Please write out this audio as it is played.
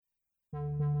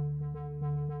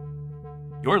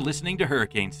You're listening to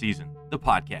Hurricane Season, the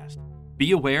podcast.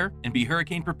 Be aware and be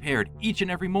hurricane prepared each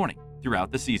and every morning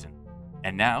throughout the season.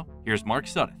 And now, here's Mark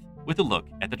Sudduth with a look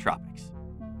at the tropics.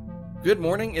 Good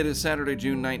morning. It is Saturday,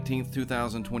 June 19th,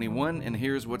 2021, and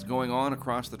here's what's going on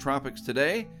across the tropics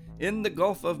today. In the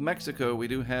Gulf of Mexico, we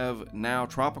do have now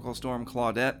Tropical Storm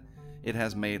Claudette. It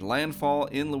has made landfall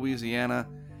in Louisiana.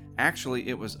 Actually,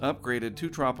 it was upgraded to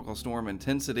tropical storm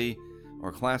intensity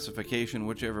or classification,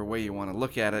 whichever way you want to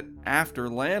look at it, after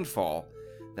landfall.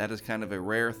 That is kind of a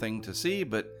rare thing to see,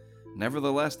 but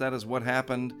nevertheless, that is what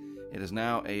happened. It is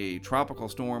now a tropical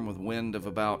storm with wind of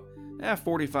about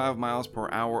 45 miles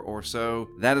per hour or so.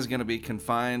 That is going to be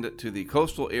confined to the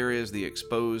coastal areas, the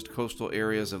exposed coastal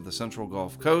areas of the central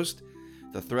Gulf Coast.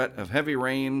 The threat of heavy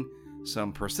rain,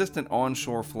 some persistent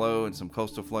onshore flow, and some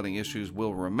coastal flooding issues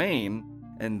will remain.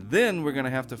 And then we're going to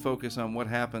have to focus on what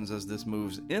happens as this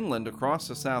moves inland across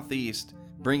the southeast,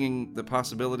 bringing the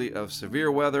possibility of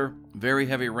severe weather, very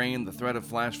heavy rain, the threat of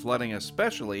flash flooding,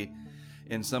 especially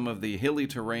in some of the hilly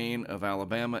terrain of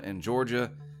Alabama and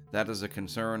Georgia. That is a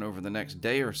concern over the next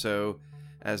day or so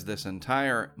as this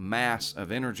entire mass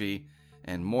of energy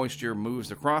and moisture moves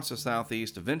across the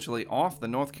southeast, eventually off the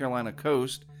North Carolina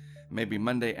coast, maybe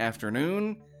Monday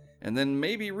afternoon, and then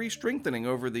maybe re-strengthening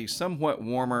over the somewhat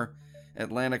warmer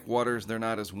Atlantic waters. They're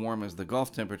not as warm as the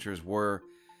Gulf temperatures were,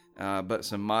 but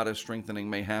some modest strengthening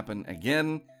may happen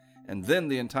again, and then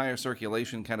the entire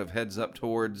circulation kind of heads up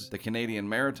towards the Canadian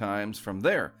Maritimes from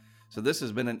there. So this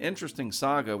has been an interesting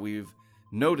saga. We've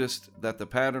noticed that the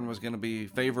pattern was going to be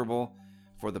favorable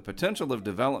for the potential of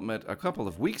development a couple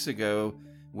of weeks ago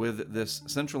with this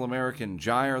Central American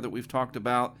gyre that we've talked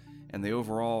about and the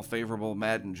overall favorable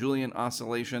Madden-Julian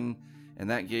oscillation, and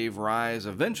that gave rise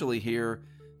eventually here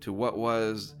to what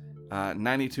was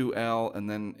 92L, and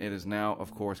then it is now,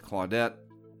 of course, Claudette,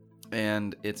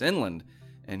 and it's inland,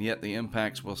 and yet the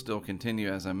impacts will still continue,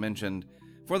 as I mentioned,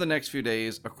 for the next few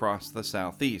days across the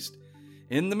southeast.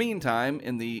 In the meantime,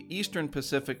 in the eastern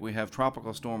Pacific, we have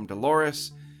Tropical Storm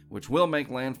Dolores, which will make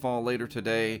landfall later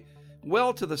today,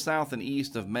 well to the south and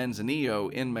east of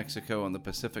Manzanillo in Mexico on the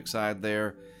Pacific side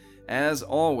there. As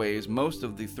always, most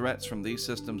of the threats from these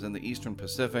systems in the eastern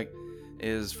Pacific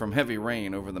is from heavy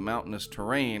rain over the mountainous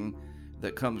terrain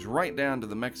that comes right down to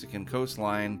the Mexican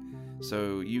coastline,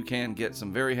 so you can get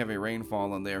some very heavy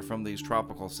rainfall in there from these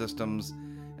tropical systems,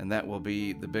 and that will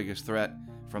be the biggest threat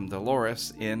from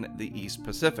Dolores in the East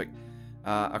Pacific.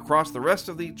 Across the rest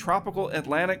of the tropical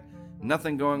Atlantic,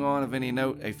 nothing going on of any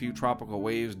note. A few tropical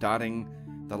waves dotting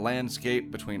the landscape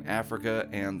between Africa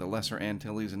and the Lesser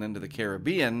Antilles and into the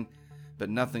Caribbean, but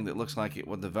nothing that looks like it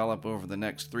will develop over the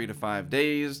next 3 to 5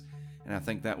 days. And I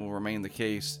think that will remain the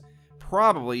case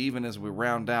probably even as we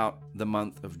round out the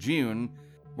month of June.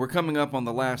 We're coming up on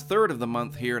the last third of the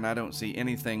month here, and I don't see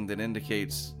anything that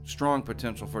indicates strong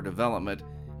potential for development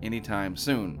anytime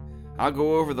soon. I'll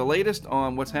go over the latest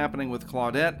on what's happening with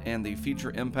Claudette and the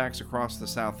future impacts across the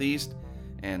southeast,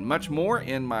 and much more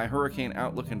in my Hurricane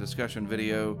Outlook and Discussion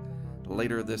video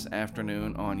later this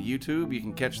afternoon on YouTube. You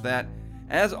can catch that,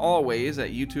 as always,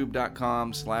 at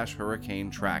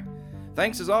youtube.com/hurricanetrack.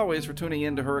 Thanks as always for tuning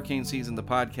in to Hurricane Season, the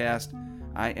podcast.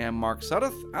 I am Mark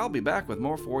Sudduth. I'll be back with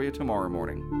more for you tomorrow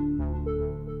morning.